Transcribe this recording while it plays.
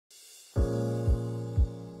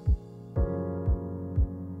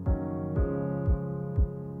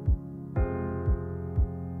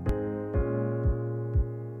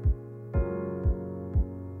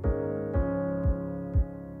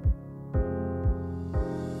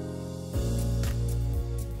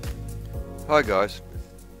Hi guys,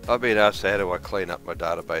 I've been asked how do I clean up my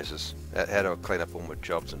databases, how do I clean up all my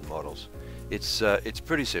jobs and models. It's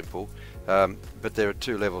pretty simple, but there are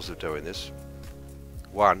two levels of doing this.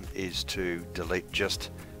 One is to delete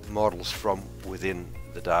just models from within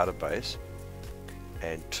the database,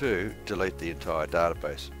 and two, delete the entire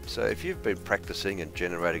database. So if you've been practicing and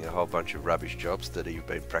generating a whole bunch of rubbish jobs that you've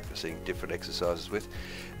been practicing different exercises with,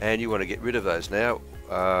 and you want to get rid of those now,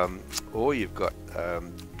 or you've got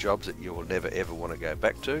jobs that you will never ever want to go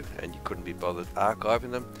back to and you couldn't be bothered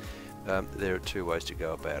archiving them, there are two ways to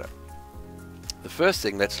go about it. The first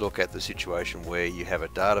thing, let's look at the situation where you have a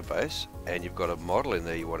database and you've got a model in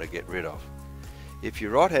there you want to get rid of. If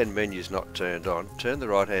your right hand menu is not turned on, turn the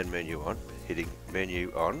right hand menu on, hitting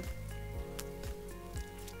menu on,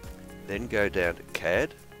 then go down to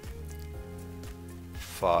CAD,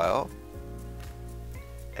 File,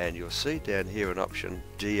 and you'll see down here an option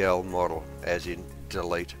DL model, as in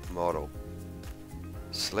delete model.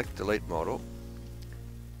 Select delete model,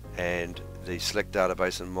 and the select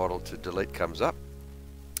database and model to delete comes up.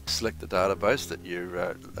 Select the database that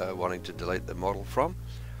you're wanting to delete the model from,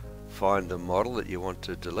 find the model that you want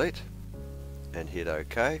to delete and hit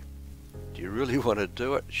OK. Do you really want to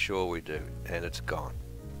do it? Sure we do, and it's gone.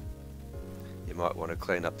 You might want to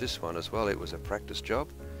clean up this one as well. It was a practice job,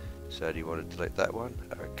 so do you want to delete that one?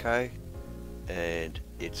 OK, and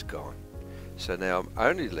it's gone. So now I'm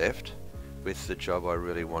only left with the job I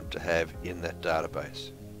really want to have in that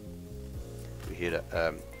database. We hit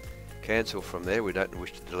cancel from there. We don't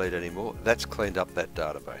wish to delete anymore. That's cleaned up that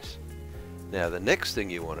database. Now the next thing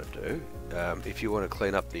you want to do, if you want to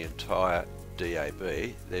clean up the entire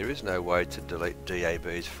DAB, there is no way to delete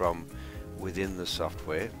DABs from within the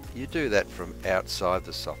software. You do that from outside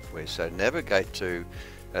the software. So navigate to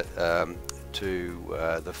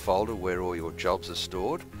the folder where all your jobs are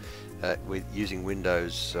stored using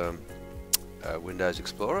Windows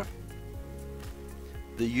Explorer.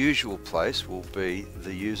 The usual place will be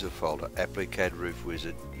the user folder, AppliCad Roof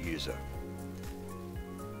Wizard User.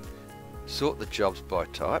 Sort the jobs by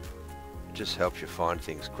type, it just helps you find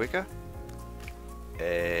things quicker.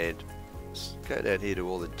 And go down here to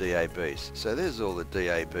all the DABs. So there's all the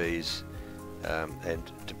DABs,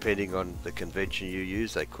 and depending on the convention you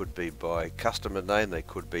use, they could be by customer name, they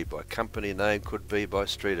could be by company name, could be by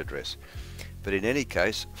street address. But in any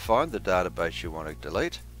case, find the database you want to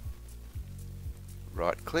delete,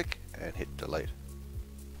 right click and hit delete,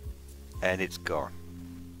 and it's gone.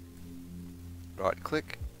 Right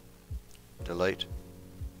click, delete,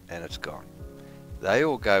 and it's gone. They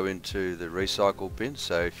all go into the recycle bin,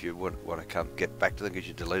 so if you want to come get back to them because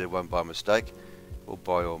you deleted one by mistake, well,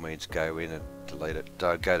 by all means go in and delete it.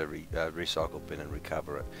 Don't go to recycle bin and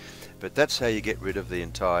recover it. But that's how you get rid of the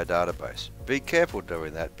entire database. Be careful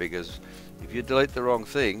doing that, because if you delete the wrong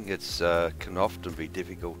thing, it can often be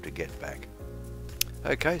difficult to get back.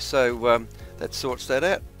 Okay, so that sorts that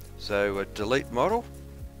out. So delete model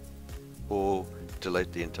or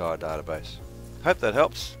delete the entire database. Hope that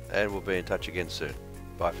helps, and we'll be in touch again soon.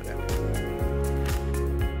 Bye for now.